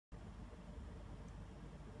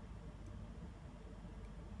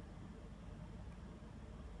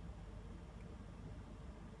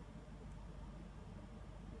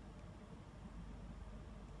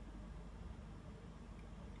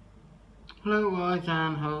Hello guys,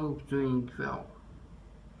 and hope doing well.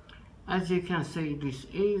 As you can see, this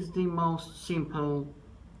is the most simple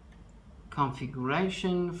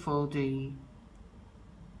configuration for the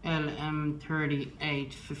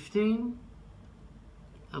LM3815,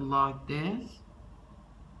 like this.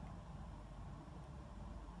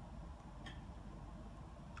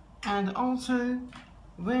 And also,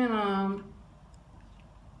 when I'm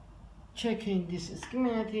checking this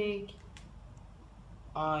schematic,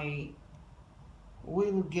 I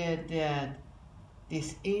will get that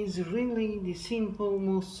this is really the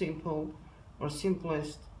most simple or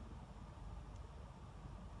simplest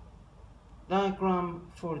diagram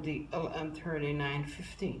for the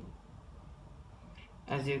LM3915.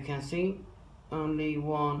 As you can see, only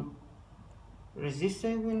one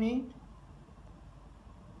resistor we need,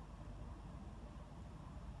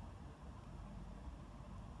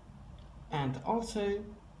 and also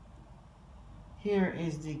here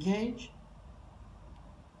is the gauge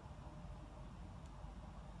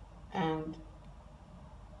and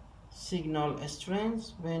signal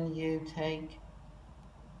strength when you take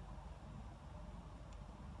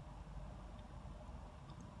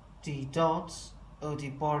the dots or the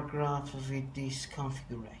bar graph with this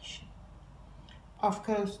configuration. Of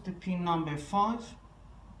course, the pin number 5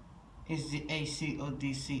 is the AC or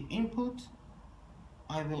DC input.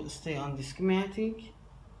 I will stay on the schematic.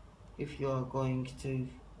 If you are going to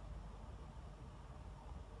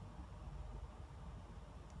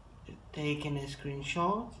take a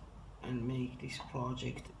screenshot and make this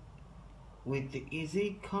project with the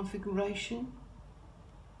easy configuration,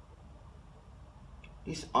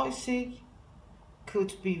 this IC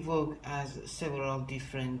could be worked as several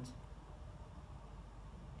different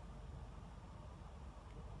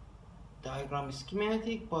diagram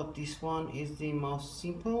schematic, but this one is the most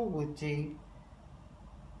simple with the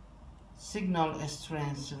signal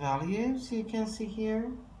strength values you can see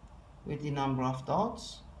here with the number of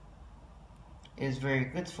dots. Is very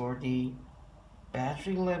good for the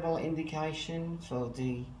battery level indication, for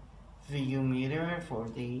the VU meter, for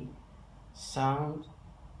the sound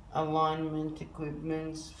alignment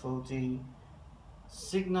equipments, for the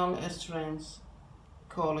signal strength,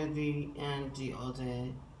 quality, and the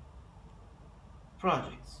other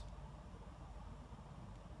projects.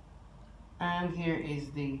 And here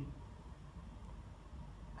is the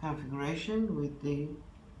configuration with the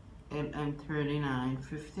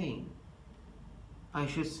LM3915. I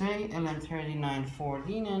should say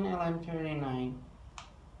LM3914 and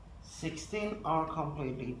LM3916 are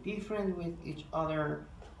completely different with each other,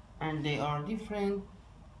 and they are different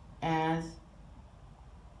as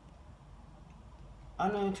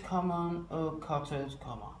anode common or cathode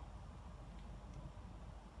common.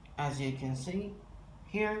 As you can see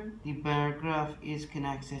here, the bar graph is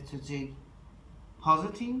connected to the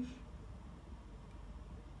positive,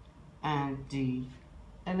 and the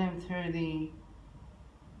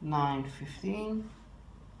LM3915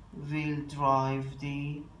 will drive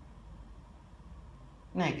the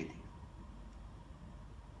negative.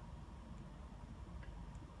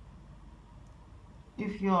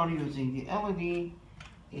 If you are using the LED,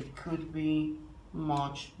 it could be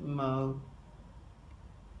much more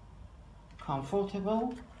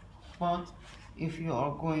comfortable, but if you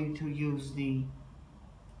are going to use the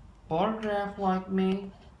bar graph like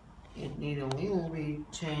me, it needs a little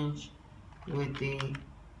bit change with the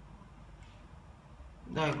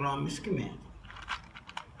diagram schematic.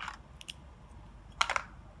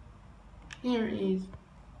 Here is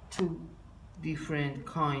two different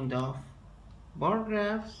kind of bar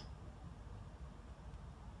graphs.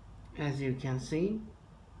 As you can see,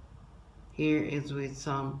 here is with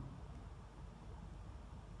some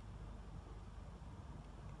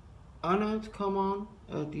anode common,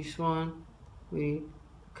 this one with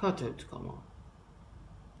cathode common.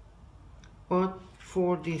 But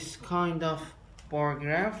for this kind of bar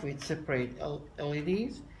graph with separate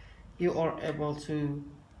LEDs, you are able to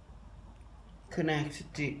connect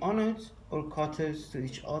the anodes or cathodes to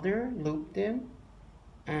each other, loop them,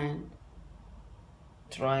 and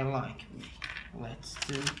try like me. Let's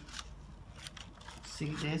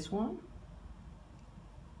see this one.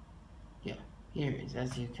 Yeah, here is,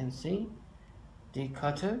 as you can see, the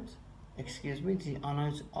cathodes, the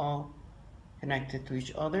anodes are connected to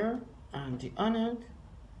each other, and the anode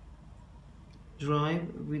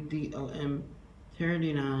drive with the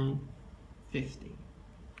LM3915.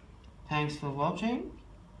 Thanks for watching.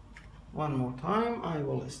 One more time, I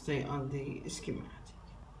will stay on the schematic.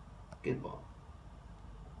 Goodbye.